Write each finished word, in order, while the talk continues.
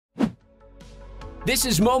This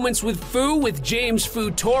is Moments with Fu with James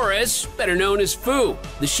Fu Torres, better known as Fu,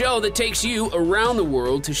 the show that takes you around the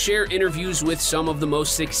world to share interviews with some of the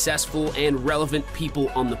most successful and relevant people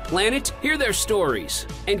on the planet, hear their stories,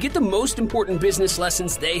 and get the most important business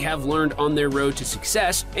lessons they have learned on their road to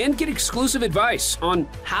success, and get exclusive advice on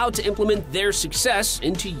how to implement their success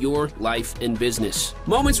into your life and business.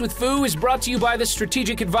 Moments with Fu is brought to you by the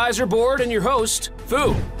Strategic Advisor Board and your host,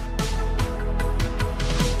 Fu.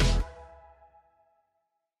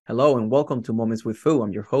 Hello and welcome to Moments with Fu.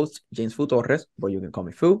 I'm your host, James Fu Torres, but you can call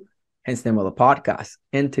me Fu, hence the name of the podcast.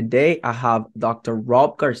 And today I have Dr.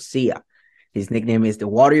 Rob Garcia. His nickname is the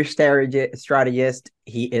Warrior Strategist.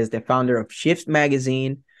 He is the founder of Shifts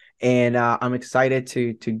Magazine. And I'm excited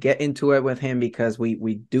to get into it with him because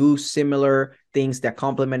we do similar things that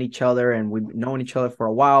complement each other. And we've known each other for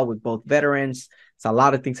a while. We're both veterans. It's a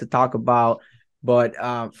lot of things to talk about. But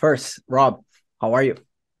first, Rob, how are you?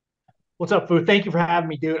 What's up, Fu? Thank you for having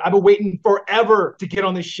me, dude. I've been waiting forever to get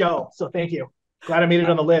on this show, so thank you. Glad I made it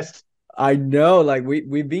on the list. I know, like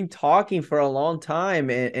we've been talking for a long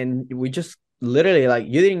time, and we just literally, like,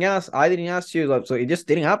 you didn't ask, I didn't ask you, like, so it just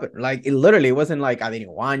didn't happen. Like, it literally wasn't like I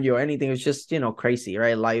didn't want you or anything. It was just, crazy,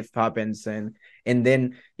 right? Life happens, and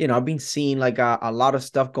then I've been seeing like a lot of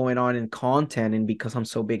stuff going on in content, and because I'm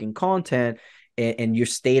so big in content. And you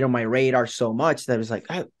stayed on my radar so much that it was like,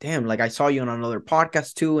 oh, damn, like I saw you on another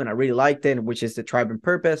podcast too, and I really liked it, which is the Tribe and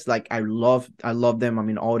Purpose. Like I love them. I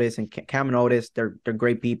mean, Otis and Cam and Otis, they're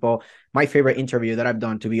great people. My favorite interview that I've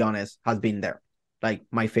done, to be honest, has been there. Like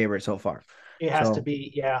my favorite so far. It has to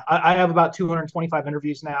be, yeah. I have about 225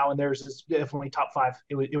 interviews now, and there's is definitely top 5.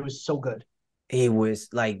 It was so good. It was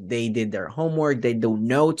like they did their homework, they do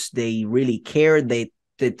notes, they really cared, they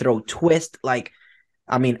throw twists, like.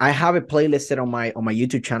 I mean, I have a playlist on my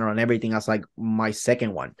YouTube channel and everything. That's like my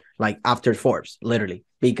second one, like after Forbes, literally,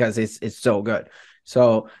 because it's so good.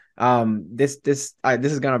 So this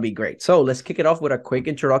is gonna be great. So let's kick it off with a quick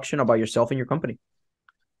introduction about yourself and your company.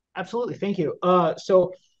 Absolutely, thank you.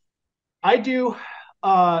 So I do.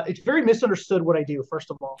 It's very misunderstood what I do.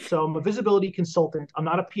 First of all, so I'm a visibility consultant. I'm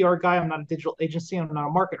not a PR guy. I'm not a digital agency. I'm not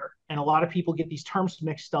a marketer. And a lot of people get these terms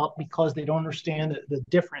mixed up because they don't understand the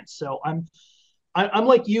difference. So I'm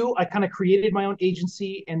like you. I kind of created my own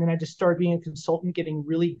agency, and then I just started being a consultant, getting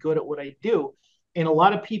really good at what I do. And a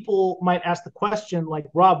lot of people might ask the question, like,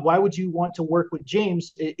 Rob, why would you want to work with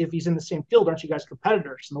James if he's in the same field? Aren't you guys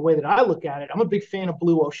competitors? And the way that I look at it, I'm a big fan of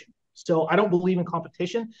blue ocean. So I don't believe in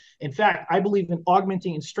competition. In fact, I believe in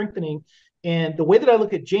augmenting and strengthening. And the way that I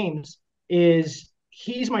look at James is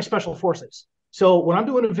he's my special forces. So when I'm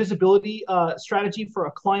doing a visibility strategy for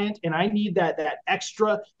a client and I need that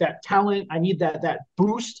extra, that talent, I need that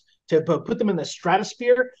boost to put them in the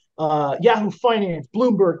stratosphere, Yahoo Finance,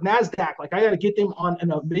 Bloomberg, NASDAQ, like I got to get them on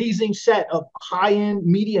an amazing set of high-end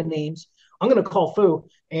media names. I'm going to call Fu,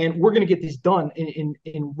 and we're going to get these done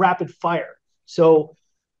in rapid fire. So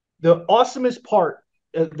the awesomest part,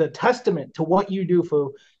 the testament to what you do,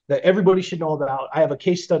 Fu, that everybody should know about. I have a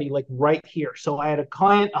case study like right here. So I had a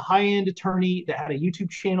client, a high-end attorney that had a YouTube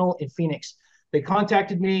channel in Phoenix. They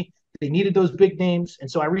contacted me. They needed those big names.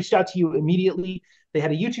 And so I reached out to you immediately. They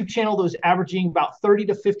had a YouTube channel that was averaging about 30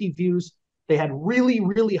 to 50 views. They had really,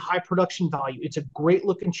 really high production value. It's a great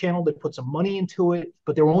looking channel. They put some money into it,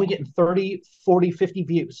 but they were only getting 30, 40, 50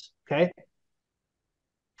 views. Okay.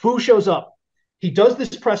 Fu shows up. He does this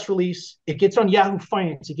press release. It gets on Yahoo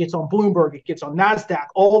Finance. It gets on Bloomberg. It gets on NASDAQ,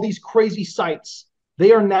 all these crazy sites.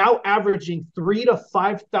 They are now averaging 3,000 to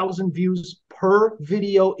 5,000 views per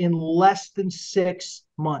video in less than 6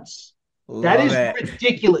 months. That is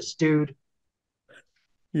ridiculous, dude.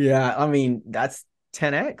 Yeah, I mean, that's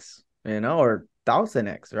 10x, or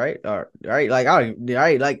 1,000x, right? Or right,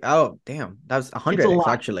 oh, damn, that's 100x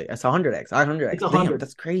actually. That's 100x, 100x. It's 100. Damn,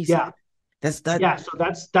 that's crazy. Yeah. Yeah, so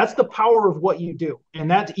that's the power of what you do, and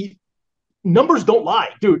that numbers don't lie,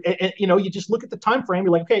 dude. And you just look at the time frame.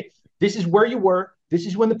 You're like, okay, this is where you were. This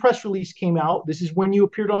is when the press release came out. This is when you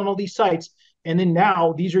appeared on all these sites, and then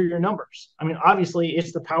now these are your numbers. I mean, obviously,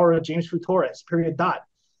 it's the power of James Fu Torres. Period. Dot.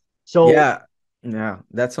 So yeah,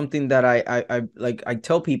 that's something that I like. I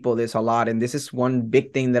tell people this a lot, and this is one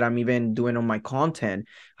big thing that I'm even doing on my content.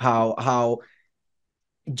 How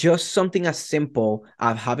just something as simple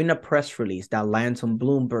as having a press release that lands on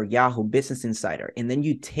Bloomberg, Yahoo, Business Insider, and then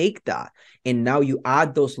you take that and now you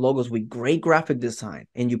add those logos with great graphic design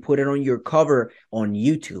and you put it on your cover on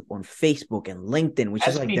YouTube, on Facebook, and LinkedIn, which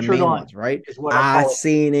is like the main ones, right? As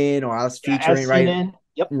seen in or as featuring, right?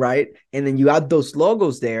 Yep. Right. And then you add those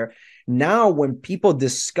logos there. Now, when people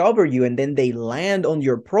discover you and then they land on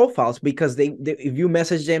your profiles, because they if you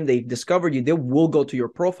message them, they discover you, they will go to your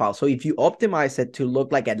profile. So if you optimize it to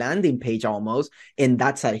look like a landing page almost, and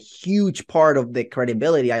that's a huge part of the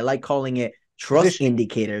credibility. I like calling it trust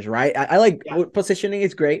indicators, right? I like positioning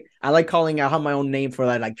is great. I like calling, I have my own name for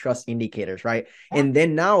that, like trust indicators, right? And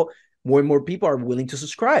then now more and more people are willing to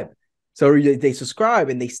subscribe. So they subscribe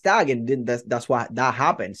and they stag, and then that's what that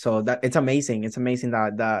happened. So that it's amazing. It's amazing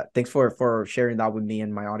that thanks for sharing that with me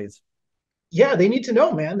and my audience. Yeah, they need to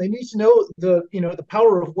know, man. They need to know the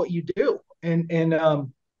power of what you do. And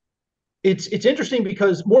it's interesting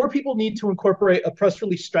because more people need to incorporate a press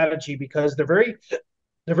release strategy because they're very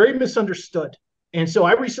misunderstood. And so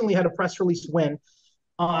I recently had a press release win.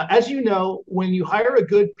 As you know, when you hire a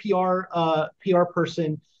good PR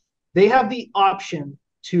person, they have the option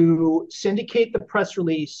to syndicate the press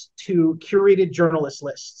release to curated journalist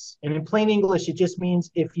lists. And in plain English, it just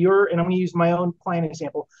means if you're, and I'm going to use my own client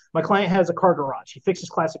example. My client has a car garage. He fixes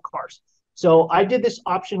classic cars. So I did this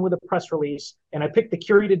option with a press release, and I picked the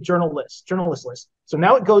curated journalist list. So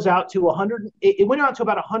now it goes out to 100. It went out to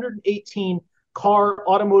about 118 car,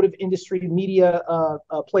 automotive industry, media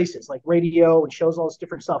places like radio and shows, all this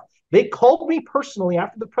different stuff. They called me personally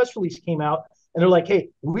after the press release came out, and they're like,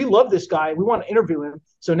 "Hey, we love this guy. We want to interview him."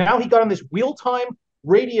 So now he got on this real-time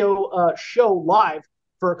radio show live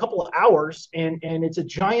for a couple of hours, and it's a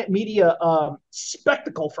giant media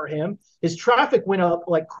spectacle for him. His traffic went up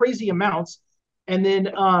like crazy amounts, and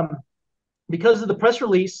then because of the press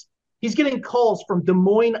release, he's getting calls from Des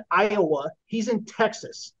Moines, Iowa. He's in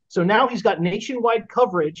Texas. So now he's got nationwide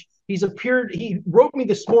coverage. He wrote me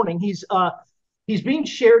this morning. He's being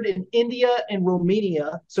shared in India and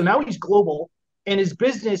Romania. So now he's global, and his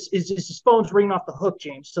business is just, his phone's ringing off the hook,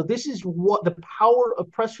 James. So this is what the power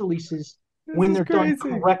of press releases when they're done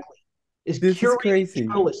correctly is curating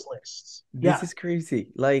journalist lists. This is crazy.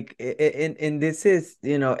 Like, and this is,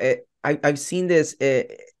 I've seen this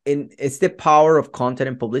it's the power of content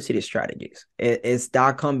and publicity strategies. It's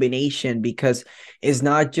that combination, because it's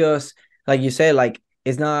not just like you say, like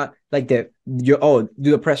it's not like do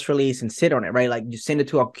a press release and sit on it, right? Like you send it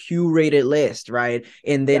to a curated list, right?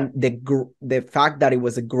 And then the fact that it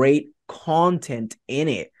was a great content in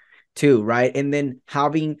it too, right? And then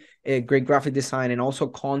having a great graphic design and also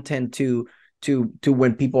content to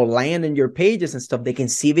when people land in your pages and stuff, they can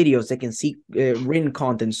see videos, they can see written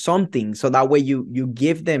content, something. So that way you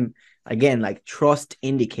give them, again, like trust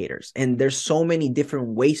indicators. And there's so many different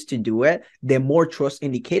ways to do it. The more trust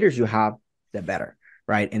indicators you have, the better,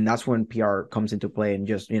 right? And that's when PR comes into play, and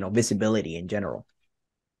just, visibility in general.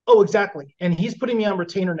 Oh, exactly. And he's putting me on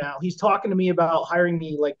retainer now. He's talking to me about hiring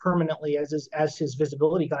me like permanently as his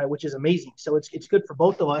visibility guy, which is amazing. So it's good for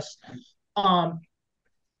both of us.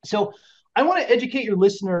 So I want to educate your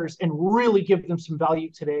listeners and really give them some value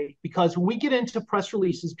today, because when we get into press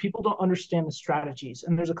releases, people don't understand the strategies.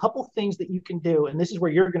 And there's a couple things that you can do, and this is where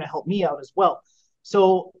you're going to help me out as well.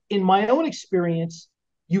 So in my own experience,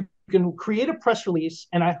 you can create a press release,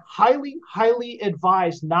 and I highly, highly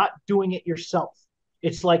advise not doing it yourself.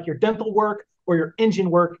 It's like your dental work or your engine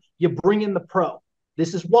work. You bring in the pro.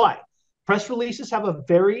 This is why. Press releases have a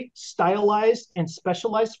very stylized and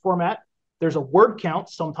specialized format. There's a word count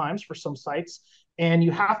sometimes for some sites, and you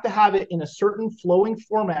have to have it in a certain flowing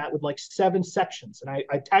format with like 7 sections. And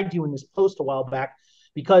I tagged you in this post a while back,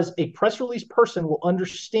 because a press release person will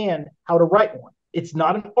understand how to write one. It's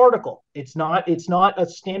not an article. It's not a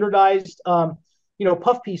standardized,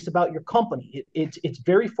 puff piece about your company. It's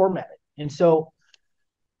very formatted. And so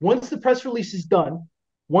once the press release is done,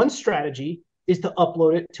 one strategy is to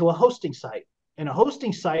upload it to a hosting site. And a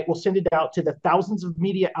hosting site will send it out to the thousands of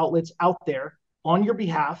media outlets out there on your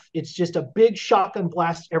behalf. It's just a big shotgun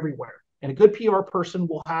blast everywhere. And a good PR person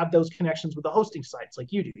will have those connections with the hosting sites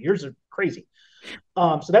like you do. Yours are crazy.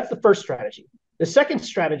 So that's the first strategy. The second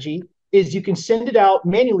strategy is you can send it out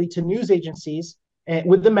manually to news agencies and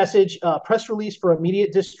with the message, press release for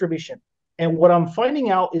immediate distribution. And what I'm finding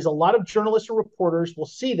out is a lot of journalists or reporters will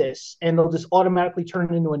see this, and they'll just automatically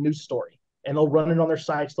turn it into a news story. And they'll run it on their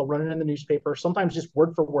sites. They'll run it in the newspaper, sometimes just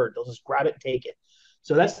word for word. They'll just grab it and take it.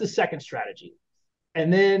 So that's the second strategy.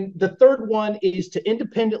 And then the third one is to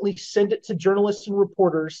independently send it to journalists and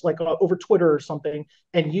reporters, like over Twitter or something,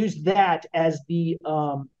 and use that as the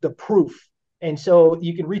proof. And so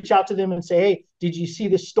you can reach out to them and say, "Hey, did you see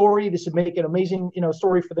this story? This would make an amazing,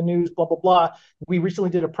 story for the news, blah, blah, blah. We recently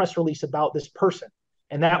did a press release about this person."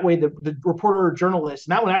 And that way the reporter or journalist,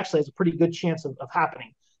 and that one actually has a pretty good chance of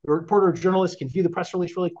happening. The reporter or journalist can view the press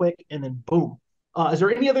release really quick, and then boom. Is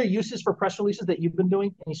there any other uses for press releases that you've been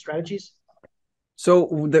doing? Any strategies?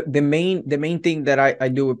 So the main thing that I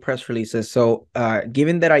do with press releases. So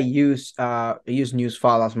given that I use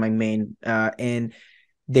Newsfile as my main and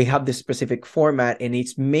they have this specific format, and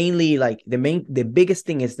it's mainly like the biggest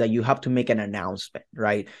thing is that you have to make an announcement,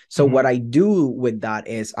 right? So what I do with that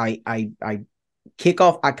is I kick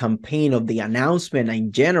off a campaign of the announcement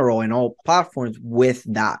in general and all platforms with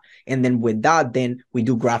that, and then with that, then we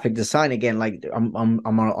do graphic design again. Like I'm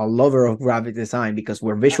a lover of graphic design because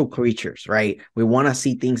we're visual creatures, right? We want to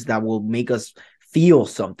see things that will make us feel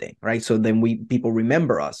something, right? So then people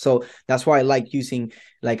remember us. So that's why I like using,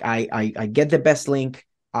 like, I get the best link,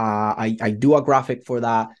 I do a graphic for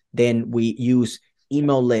that, then we use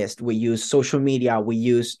email list, we use social media, we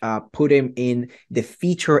use put him in the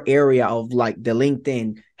feature area of like the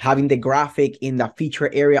LinkedIn, having the graphic in the feature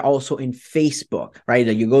area also in Facebook, right?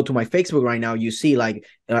 Like you go to my Facebook right now, you see like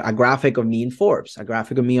a graphic of me in Forbes, a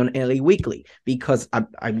graphic of me on LA Weekly, because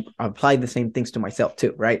I apply the same things to myself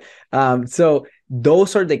too, right? So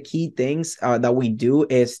those are the key things that we do,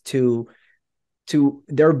 is to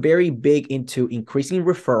they're very big into increasing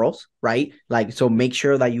referrals, right? Like, so make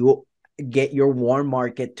sure that you get your warm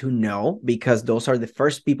market to know, because those are the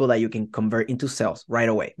first people that you can convert into sales right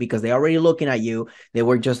away, because they're already looking at you. They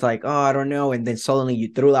were just like, oh, I don't know. And then suddenly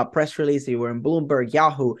you threw that press release, you were in Bloomberg,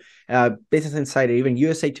 Yahoo, Business Insider, even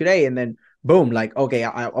USA Today. And then boom, like, okay,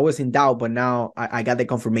 I was in doubt, but now I got the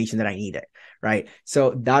confirmation that I needed, right?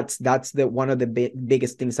 So that's the one of the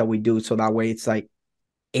biggest things that we do. So that way it's like,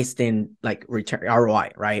 instant like return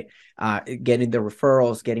ROI, right? Getting the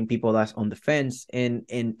referrals, getting people that's on the fence, and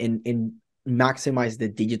maximize the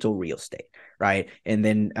digital real estate, right? And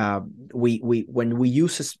then we when we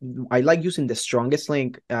use this, I like using the strongest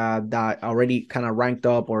link that already kind of ranked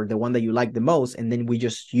up, or the one that you like the most, and then we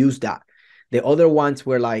just use that. The other ones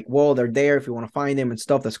were like, well, they're there if you want to find them and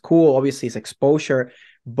stuff. That's cool. Obviously, it's exposure,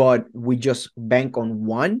 but we just bank on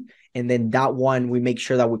one. And then that one, we make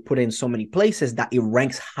sure that we put it in so many places that it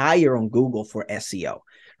ranks higher on Google for SEO.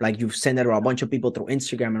 Like you send it to a bunch of people through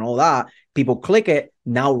Instagram and all that, people click it,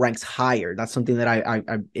 now ranks higher. That's something that I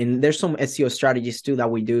and there's some SEO strategies too that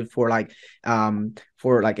we do for like I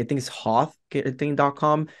think it's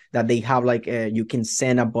hoth.com, that they have like you can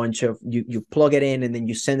send a bunch of, you plug it in and then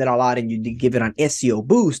you send it a lot and you give it an SEO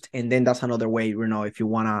boost. And then that's another way, if you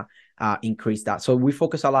want to increase that. So we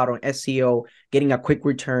focus a lot on SEO, getting a quick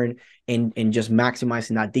return, and just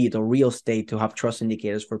maximizing that digital real estate to have trust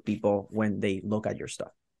indicators for people when they look at your stuff.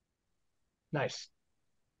 Nice.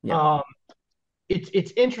 Yeah.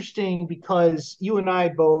 It's interesting because you and I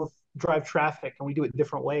both drive traffic, and we do it in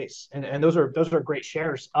different ways. And those are great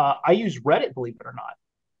shares. I use Reddit, believe it or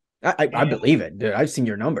not. I believe it, dude. I've seen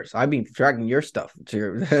your numbers. I've been tracking your stuff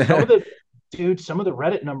too. some of the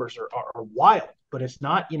Reddit numbers are wild, but it's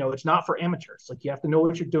not, it's not for amateurs. Like, you have to know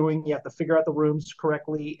what you're doing. You have to figure out the rooms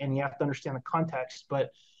correctly, and you have to understand the context. But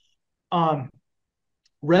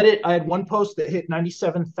Reddit, I had one post that hit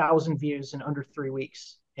 97,000 views in under 3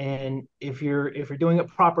 weeks. And if you're doing it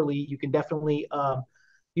properly, you can definitely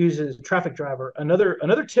use it as a traffic driver.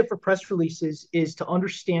 Another tip for press releases is to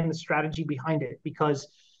understand the strategy behind it, because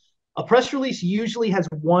a press release usually has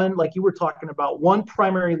one, like you were talking about, one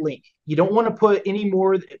primary link. You don't want to put any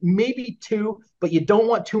more, maybe two, but you don't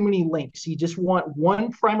want too many links. You just want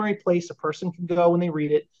one primary place a person can go when they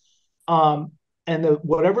read it. And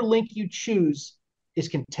whatever link you choose is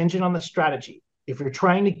contingent on the strategy. If you're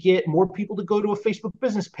trying to get more people to go to a Facebook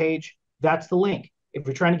business page, that's the link. If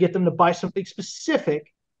you're trying to get them to buy something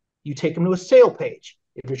specific, you take them to a sale page.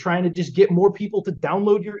 If you're trying to just get more people to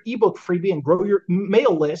download your ebook freebie and grow your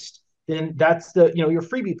mail list, then that's your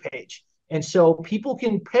freebie page. And so people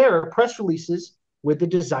can pair press releases with the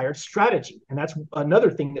desired strategy. And that's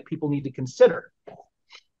another thing that people need to consider.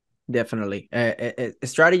 Definitely.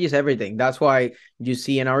 Strategy is everything. That's why you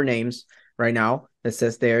see in our names right now, it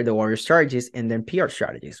says there, the warrior strategies and then PR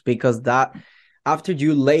strategies, because that after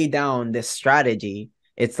you lay down the strategy,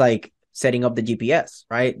 it's like setting up the GPS,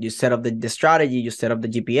 right? You set up the strategy, you set up the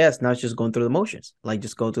GPS. Now it's just going through the motions, like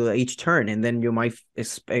just go through each turn, and then you might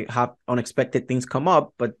have unexpected things come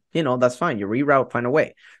up, but that's fine. You reroute, find a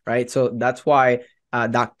way, right? So that's why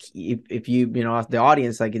that if you as the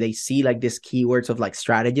audience, like they see like these keywords of like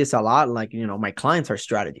strategists a lot, like my clients are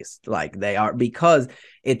strategists, like they are, because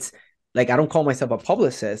it's like, I don't call myself a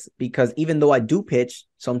publicist, because even though I do pitch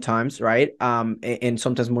sometimes, right? And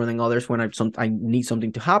sometimes more than others when I need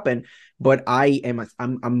something to happen, but I'm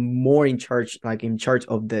more in charge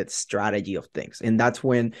of the strategy of things. And that's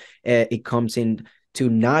when it comes in to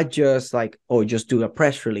not just like, oh, just do a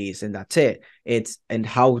press release and that's it. And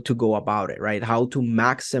how to go about it, right? How to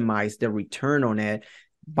maximize the return on it,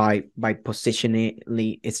 by positioning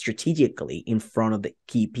it strategically in front of the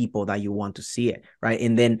key people that you want to see it, right?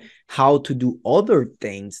 And then how to do other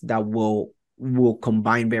things that will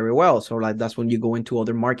combine very well. So like that's when you go into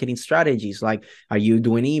other marketing strategies. Like, are you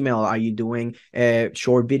doing email? Are you doing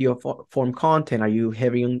short video form content? Are you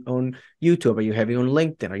heavy on YouTube? Are you heavy on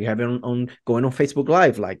LinkedIn? Are you heavy on going on Facebook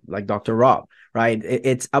Live like Dr. Rob, right?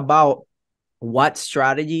 It's about what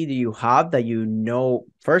strategy do you have that, you know,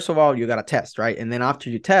 first of all, you got to test, right? And then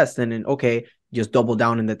after you test, and then, okay, just double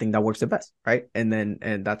down in the thing that works the best, right? And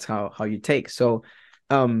that's how you take. So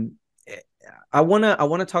I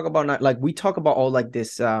wanna talk about, like, we talk about all like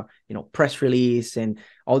this press release and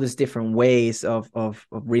all these different ways of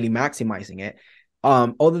really maximizing it.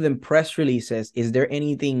 Other than press releases, is there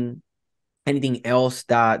anything else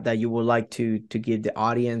that you would like to give the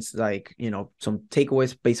audience, like, some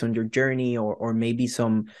takeaways based on your journey, or maybe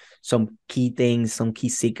some key things, some key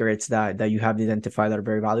secrets that you have identified that are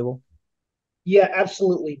very valuable? Yeah,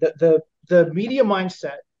 absolutely. The media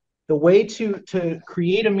mindset, the way to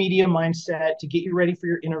create a media mindset to get you ready for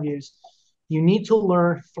your interviews, you need to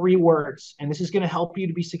learn 3 words, and this is going to help you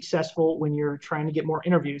to be successful when you're trying to get more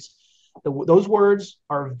interviews. Those words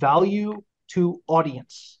are value to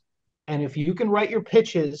audience. And if you can write your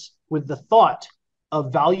pitches with the thought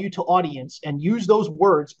of value to audience and use those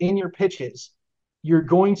words in your pitches, you're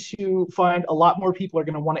going to find a lot more people are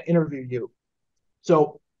going to want to interview you.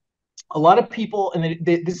 So a lot of people, and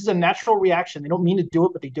this is a natural reaction. They don't mean to do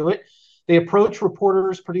it, but they do it. They approach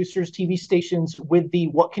reporters, producers, TV stations with the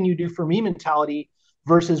 "what can you do for me" mentality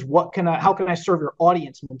versus how can I serve your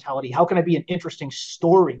audience mentality? How can I be an interesting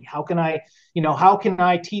story? How can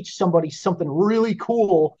I teach somebody something really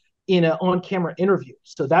cool in an on-camera interview?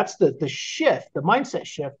 So that's the shift, the mindset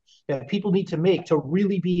shift that people need to make to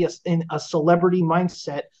really be in a celebrity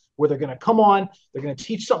mindset, where they're going to come on, they're going to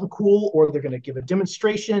teach something cool, or they're going to give a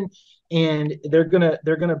demonstration, and they're going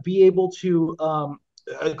to be able to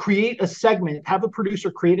create a segment, have a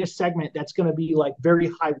producer create a segment that's going to be like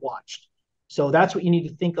very high watched. So that's what you need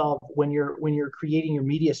to think of when you're creating your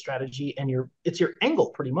media strategy, and it's your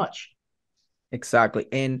angle pretty much. Exactly.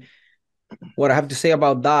 And what I have to say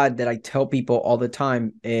about that I tell people all the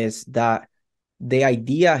time is that the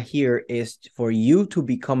idea here is for you to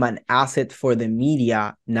become an asset for the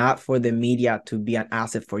media, not for the media to be an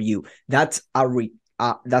asset for you. That's a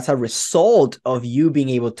result of you being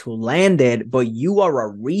able to land it, but you are a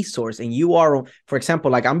resource, and you are, for example,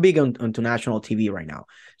 like I'm big onto national TV right now.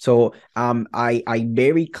 So I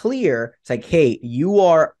very clear, it's like, hey, you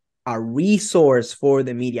are a resource for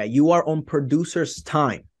the media. You are on producer's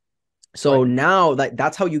time. So now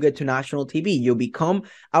that's how you get to national TV. You become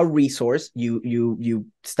a resource. You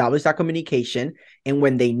establish that communication, and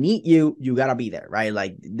when they need you, you gotta be there, right?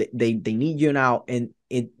 Like they need you now, and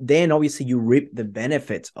then obviously you reap the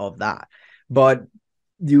benefits of that. But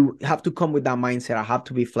you have to come with that mindset. I have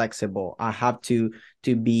to be flexible. I have to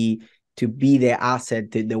be the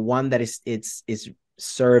asset, the one that is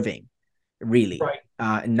serving, really,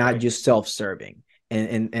 not just self-serving.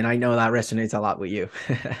 And I know that resonates a lot with you.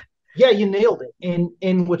 Yeah, you nailed it.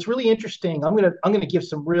 And what's really interesting, I'm gonna give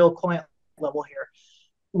some real client level here.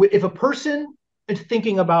 If a person is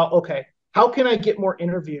thinking about, okay, how can I get more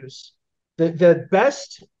interviews? The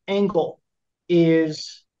best angle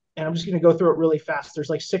is, and I'm just gonna go through it really fast. There's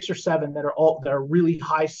like 6 or 7 that are really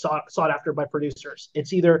high sought after by producers.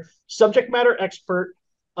 It's either subject matter expert,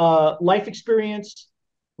 life experience,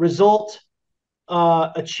 result,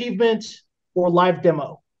 achievement, or live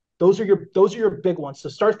demo. Those are your big ones. So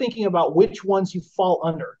start thinking about which ones you fall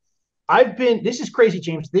under. This is crazy,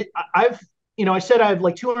 James. I said I have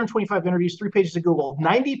like 225 interviews, 3 pages of Google.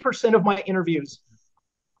 90% of my interviews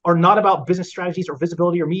are not about business strategies or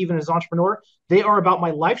visibility or me even as an entrepreneur. They are about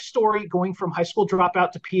my life story going from high school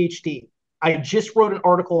dropout to PhD. I just wrote an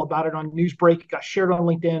article about it on Newsbreak. It got shared on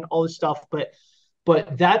LinkedIn, all this stuff.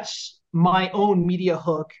 But that's my own media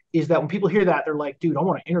hook, is that when people hear that, they're like, dude, I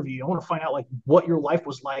want to interview you. I want to find out like what your life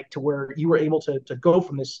was like to where you were able to go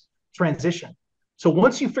from this transition. So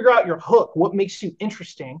once you figure out your hook, what makes you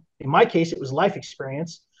interesting, in my case, it was life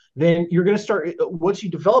experience, then you're going to start, once you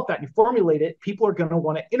develop that and you formulate it, people are going to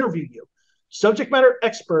want to interview you. Subject matter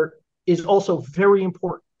expert is also very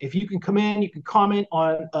important. If you can come in, you can comment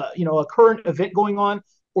on, a current event going on,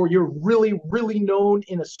 or you're really, really known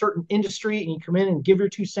in a certain industry, and you come in and give your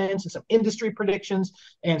 2 cents and some industry predictions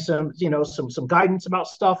and some guidance about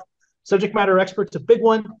stuff. Subject matter expert's a big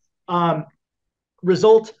one.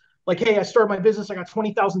 Result, like, hey, I started my business, I got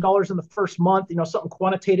 $20,000 in the first month, something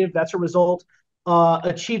quantitative, that's a result.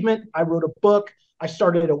 Achievement, I wrote a book, I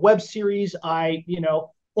started a web series, I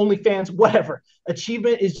OnlyFans, whatever.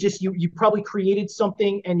 Achievement is just you probably created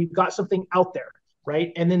something and you got something out there,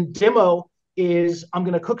 right? And then demo is I'm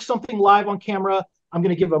going to cook something live on camera. I'm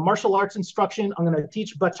going to give a martial arts instruction. I'm going to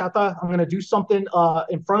teach bachata. I'm going to do something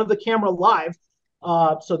in front of the camera live.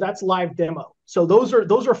 So that's live demo. So those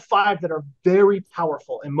are 5 that are very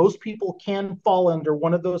powerful, and most people can fall under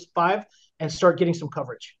one of those 5 and start getting some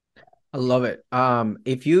coverage. I love it.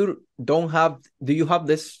 If you don't have, do you have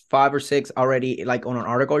this 5 or 6 already like on an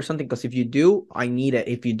article or something? Because if you do, I need it.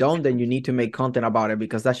 If you don't, then you need to make content about it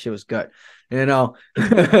because that shit was good. You know?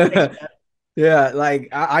 Yeah, like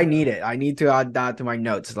I need it. I need to add that to my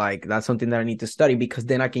notes. Like that's something that I need to study because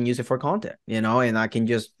then I can use it for content, and I can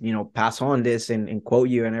just, pass on this and quote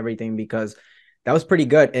you and everything because that was pretty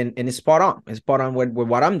good. And it's spot on. It's spot on with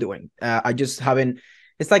what I'm doing. I just haven't,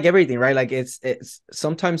 it's like everything, right? Like it's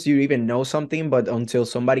sometimes you even know something, but until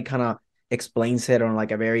somebody kind of explains it on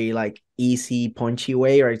like a very like easy, punchy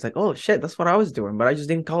way, right? It's like, oh shit, that's what I was doing, but I just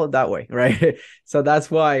didn't call it that way, right? So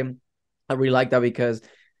that's why I really like that because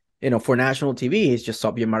for national TV, it's just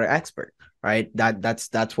subject matter expert, right?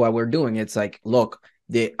 That's what we're doing. It's like, look,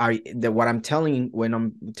 what I'm telling when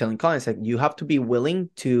I'm telling clients, like you have to be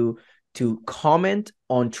willing to comment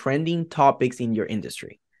on trending topics in your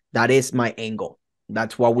industry. That is my angle.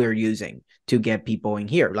 That's what we're using to get people in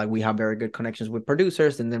here. Like we have very good connections with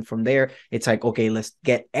producers, and then from there, it's like, okay, let's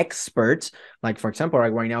get experts. Like for example,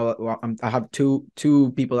 like right now, I have two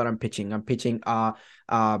people that I'm pitching. I'm pitching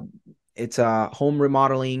it's a home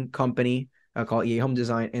remodeling company called EA Home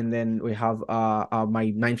Design. And then we have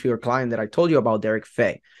my 9-figure client that I told you about, Derek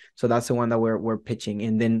Fay. So that's the one that we're pitching.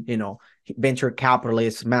 And then, venture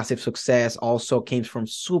capitalist, massive success, also came from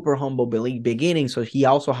super humble beginning. So he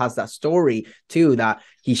also has that story too, that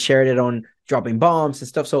he shared it on dropping bombs and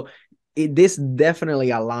stuff. So this definitely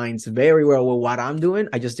aligns very well with what I'm doing.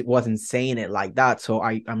 I just wasn't saying it like that. So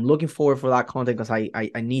I'm looking forward for that content because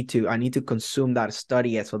I need to consume that,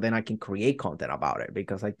 study it, so then I can create content about it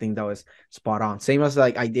because I think that was spot on. Same as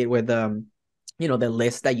like I did with the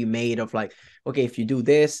list that you made of like, okay, if you do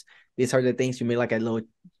this, these are the things you made, like a little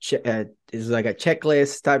it's like a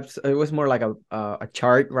checklist type. It was more like a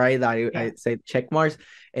chart, right? That I say check marks.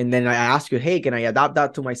 And then I ask you, hey, can I adapt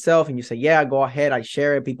that to myself? And you say, yeah, go ahead. I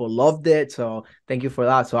share it. People loved it. So thank you for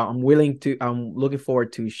that. So I'm looking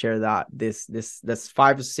forward to share that. That's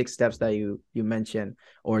 5 or 6 steps that you mentioned,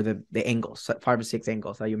 or the angles, 5 or 6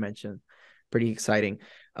 angles that you mentioned. Pretty exciting.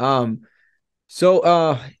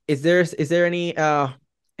 So is there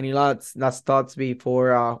any last thoughts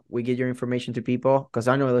before we get your information to people? Because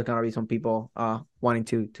I know there's gonna be some people wanting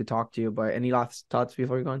to talk to you, but any last thoughts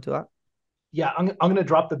before we go into that? Yeah, I'm gonna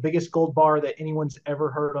drop the biggest gold bar that anyone's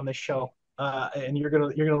ever heard on this show, and you're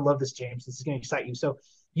gonna love this, James. This is gonna excite you. So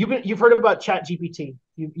you've heard about Chat GPT.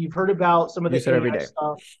 You've heard about some of the AI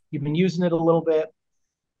stuff. You've been using it a little bit.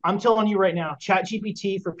 I'm telling you right now, Chat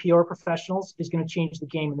GPT for PR professionals is going to change the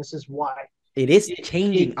game, and this is why. It is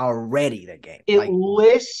changing already, the game. It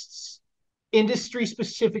lists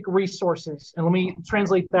industry-specific resources. And let me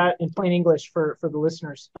translate that in plain English for the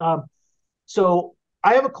listeners. So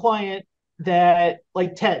I have a client that,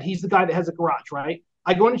 like Ted, he's the guy that has a garage, right?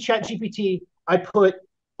 I go into Chat GPT, I put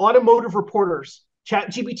automotive reporters.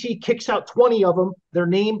 Chat GPT kicks out 20 of them, their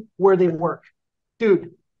name, where they work.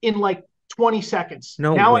 Dude, in like 20 seconds.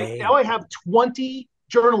 Now I have 20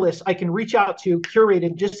 journalists I can reach out to,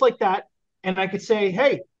 curated just like that. And I could say,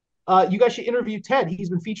 hey, you guys should interview Ted. He's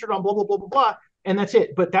been featured on blah, blah, blah, blah, blah. And that's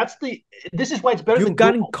it. But this is why it's better than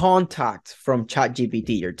Google. You've gotten contact from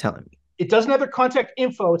ChatGPT, you're telling me. It doesn't have their contact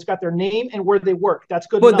info. It's got their name and where they work. That's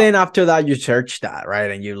good enough. But then after that, you search that,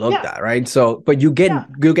 right? And you look that, right? So, but you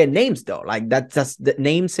get names though. Like that's the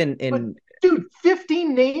names in dude,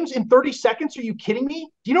 15 names in 30 seconds. Are you kidding me?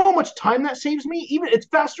 Do you know how much time that saves me? Even it's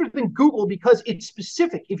faster than Google because it's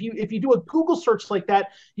specific. If you do a Google search like that,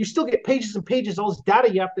 you still get pages and pages, all this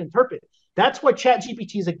data you have to interpret. That's why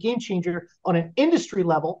ChatGPT is a game changer on an industry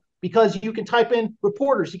level, because you can type in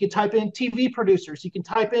reporters, you can type in TV producers, you can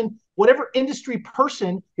type in whatever industry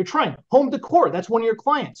person you're trying. Home decor, that's one of your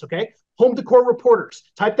clients, okay? Home decor reporters.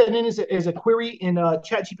 Type that in as a query in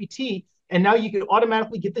ChatGPT, and now you can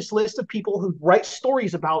automatically get this list of people who write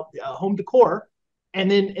stories about home decor, and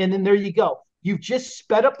then there you go. You've just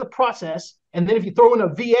sped up the process, and then if you throw in a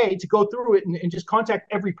VA to go through it and just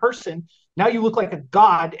contact every person, now you look like a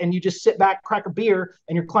god, and you just sit back, crack a beer,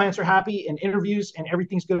 and your clients are happy, and interviews, and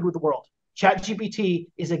everything's good with the world. ChatGPT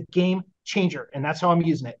is a game changer, and that's how I'm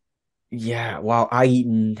using it. Yeah, well, I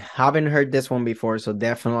haven't heard this one before, so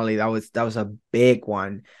definitely that was a big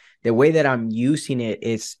one. The way that I'm using it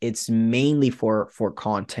is it's mainly for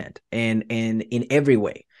content and in every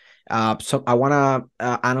way. So I want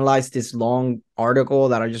to analyze this long article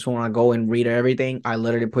that I just want to go and read everything. I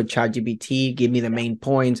literally put ChatGPT, give me the main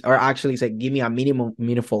points, or actually say, give me a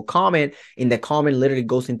meaningful comment. And the comment literally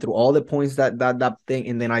goes into all the points that thing.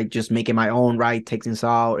 And then I just make it my own, right? Takes things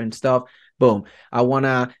out and stuff. Boom. I want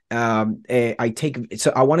to,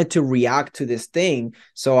 I wanted to react to this thing.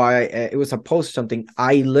 So it was a post or something.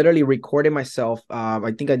 I literally recorded myself.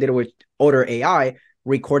 I think I did it with Otter AI,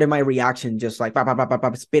 recorded my reaction, just like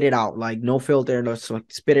spit it out, like no filter, no, so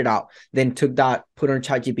like, spit it out. Then took that, put on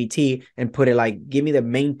ChatGPT and put it like, give me the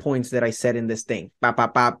main points that I said in this thing.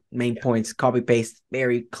 Main points, copy paste,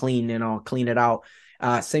 very clean, clean it out.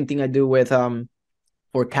 Same thing I do with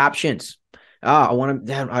for captions.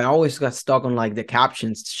 I always got stuck on like the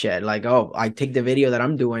captions shit. Like, oh, I take the video that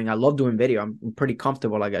I'm doing. I love doing video. I'm pretty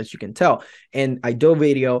comfortable, like, as you can tell. And I do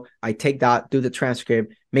video. I take that, do the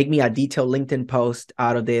transcript, make me a detailed LinkedIn post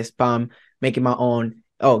out of this, make it my own.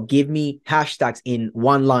 Oh, give me hashtags in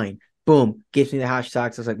one line. Boom, gives me the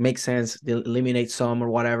hashtags. It's like, makes sense, eliminate some or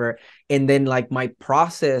whatever. And then like my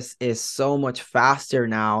process is so much faster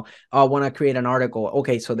now. I want to create an article.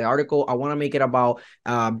 Okay, so the article, I want to make it about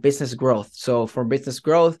business growth. So for business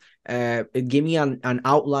growth, give me an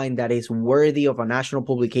outline that is worthy of a national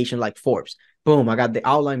publication like Forbes. Boom, I got the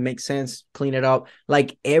outline, makes sense, clean it up.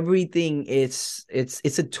 Like everything, it's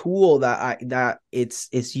a tool that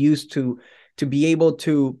it's used to be able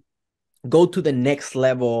to go to the next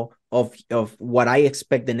level of what I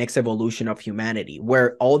expect, the next evolution of humanity,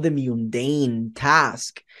 where all the mundane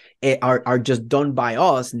tasks are just done by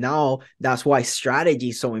us. Now that's why strategy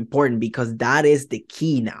is so important, because that is the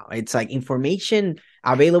key now. It's like information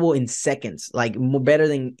available in seconds, like more better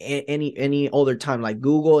than any other time. Like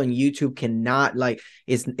Google and YouTube cannot, like,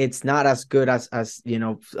 it's not as good as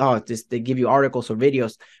just they give you articles or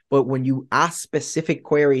videos. But when you ask specific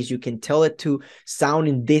queries, you can tell it to sound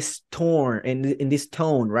in this tone, in this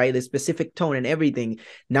tone, right? The specific tone and everything.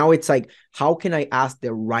 Now it's like, how can I ask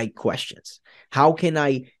the right questions? How can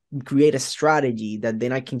I create a strategy that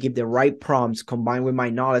then I can give the right prompts, combined with my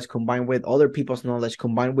knowledge, combined with other people's knowledge,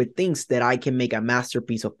 combined with things that I can make a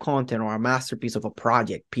masterpiece of content or a masterpiece of a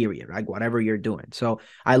project, period, like whatever you're doing. So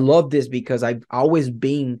I love this because I've always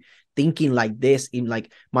been thinking like this in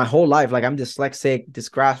like my whole life. Like I'm dyslexic,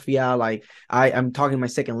 dysgraphia, like I'm talking my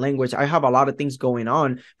second language. I have a lot of things going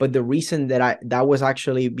on, but the reason that was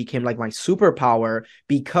actually became like my superpower,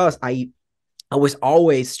 because I was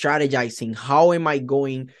always strategizing, how am I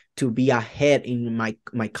going to be ahead in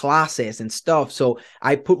my classes and stuff. So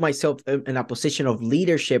I put myself in a position of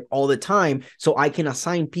leadership all the time, so I can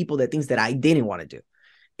assign people the things that I didn't want to do.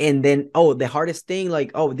 And then, the hardest thing,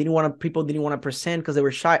 like, people didn't want to present because they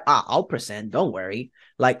were shy. I'll present. Don't worry.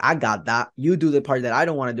 Like, I got that. You do the part that I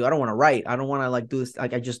don't want to do. I don't want to write. I don't want to like do this.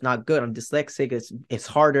 Like, I'm just not good. I'm dyslexic. It's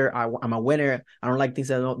harder. I'm a winner. I don't like things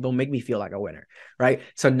that don't make me feel like a winner. Right.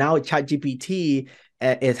 So now ChatGPT,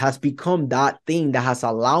 it has become that thing that has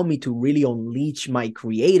allowed me to really unleash my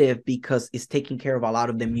creative, because it's taking care of a lot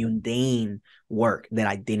of the mundane work that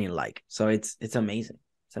I didn't like. So it's amazing.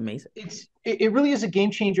 It's amazing. It really is a game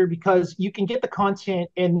changer, because you can get the content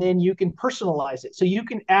and then you can personalize it. So you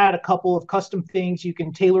can add a couple of custom things, you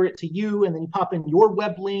can tailor it to you, and then you pop in your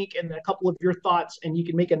web link and then a couple of your thoughts, and you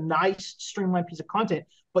can make a nice streamlined piece of content.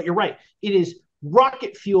 But you're right, it is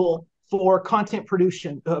rocket fuel for content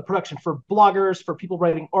production for bloggers, for people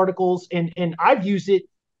writing articles. And I've used it.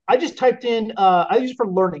 I just typed in, I use it for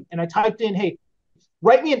learning, and I typed in, hey,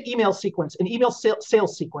 write me an email sequence, an email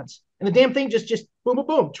sales sequence. And the damn thing just boom, boom,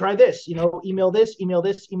 boom. Try this, email this, email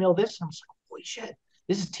this, email this. I'm just like, holy shit,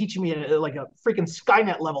 this is teaching me like a freaking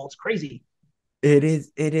Skynet level. It's crazy. It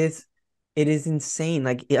is insane.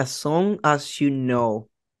 Like, as long as you know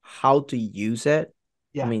how to use it,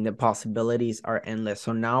 Yeah. I mean, the possibilities are endless.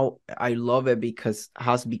 So now I love it, because it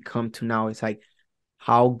has become to now, it's like,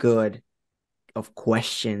 how good of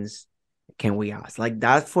questions can we ask? Like,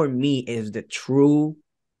 that for me is the true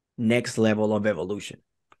next level of evolution.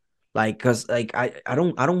 Like, cause like I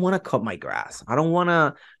don't want to cut my grass. I don't want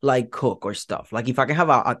to like cook or stuff. Like, if I can have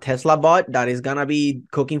a Tesla bot that is gonna be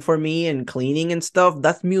cooking for me and cleaning and stuff,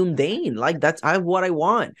 that's mundane. Like, that's what I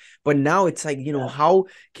want. But now it's like, how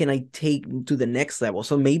can I take to the next level?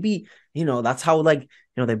 So maybe, that's how, like,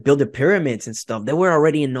 they build the pyramids and stuff. They were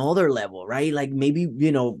already another level, right? Like, maybe,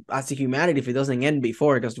 as a humanity, if it doesn't end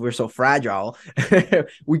before, because we're so fragile,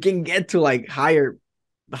 we can get to like higher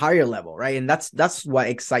level, right? And that's what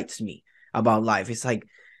excites me about life. It's like,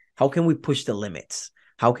 how can we push the limits?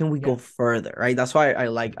 How can we go further, right? That's why I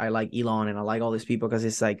like Elon, and I like all these people, because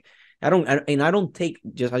it's like, I just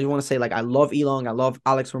want to say, like, I love Elon, I love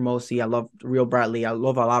Alex Ramosi, I love Rio Bradley, I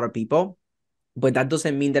love a lot of people, but that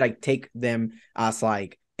doesn't mean that I take them as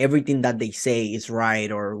like everything that they say is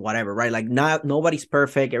right or whatever, right? Like nobody's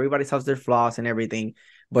perfect. Everybody has their flaws and everything,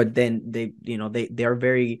 but then they are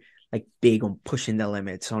very like big on pushing the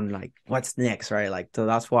limits on like what's next, right? Like, so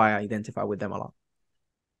that's why I identify with them a lot.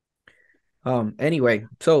 Anyway,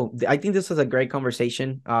 so I think this was a great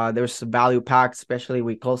conversation. There's value packed, especially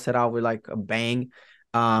we closed it out with like a bang.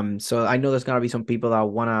 So I know there's gonna be some people that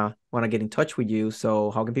wanna get in touch with you. So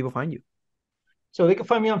how can people find you? So they can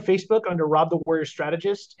find me on Facebook under Rob the Warrior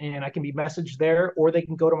Strategist, and I can be messaged there, or they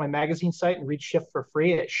can go to my magazine site and read Shift for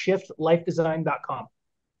free at shiftlifedesign.com.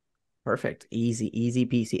 Perfect. Easy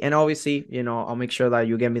peasy. And obviously, I'll make sure that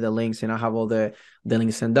you get me the links and I have all the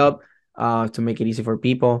links sent up to make it easy for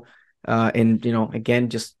people. And again,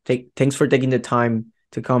 just thanks for taking the time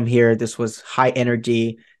to come here. This was high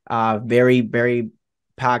energy, very, very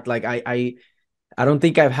packed. Like I don't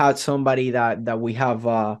think I've had somebody that we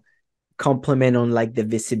have compliment on like the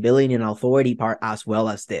visibility and authority part as well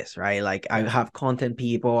as this, right? Like I have content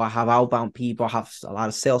people, I have outbound people, I have a lot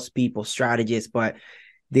of sales people, strategists, but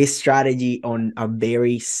this strategy on a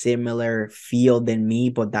very similar field than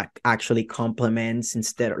me, but that actually complements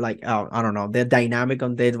instead of like, I don't know, the dynamic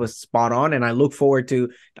on this was spot on. And I look forward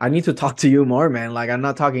to, I need to talk to you more, man. Like I'm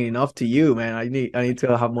not talking enough to you, man. I need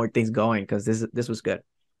to have more things going because this was good.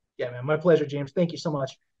 Yeah, man. My pleasure, James. Thank you so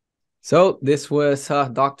much. So this was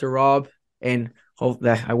Dr. Rob, and hope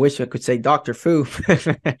that I wish I could say Dr. Fu,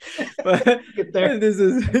 but Get there. This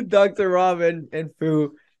is Dr. Rob and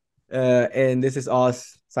Fu. And this is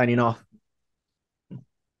us signing off.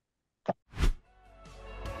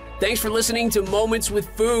 Thanks for listening to Moments with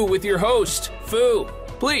Fu with your host, Fu.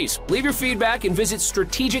 Please leave your feedback and visit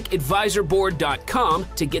strategicadvisorboard.com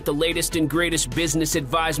to get the latest and greatest business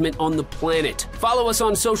advisement on the planet. Follow us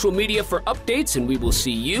on social media for updates, and we will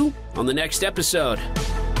see you on the next episode.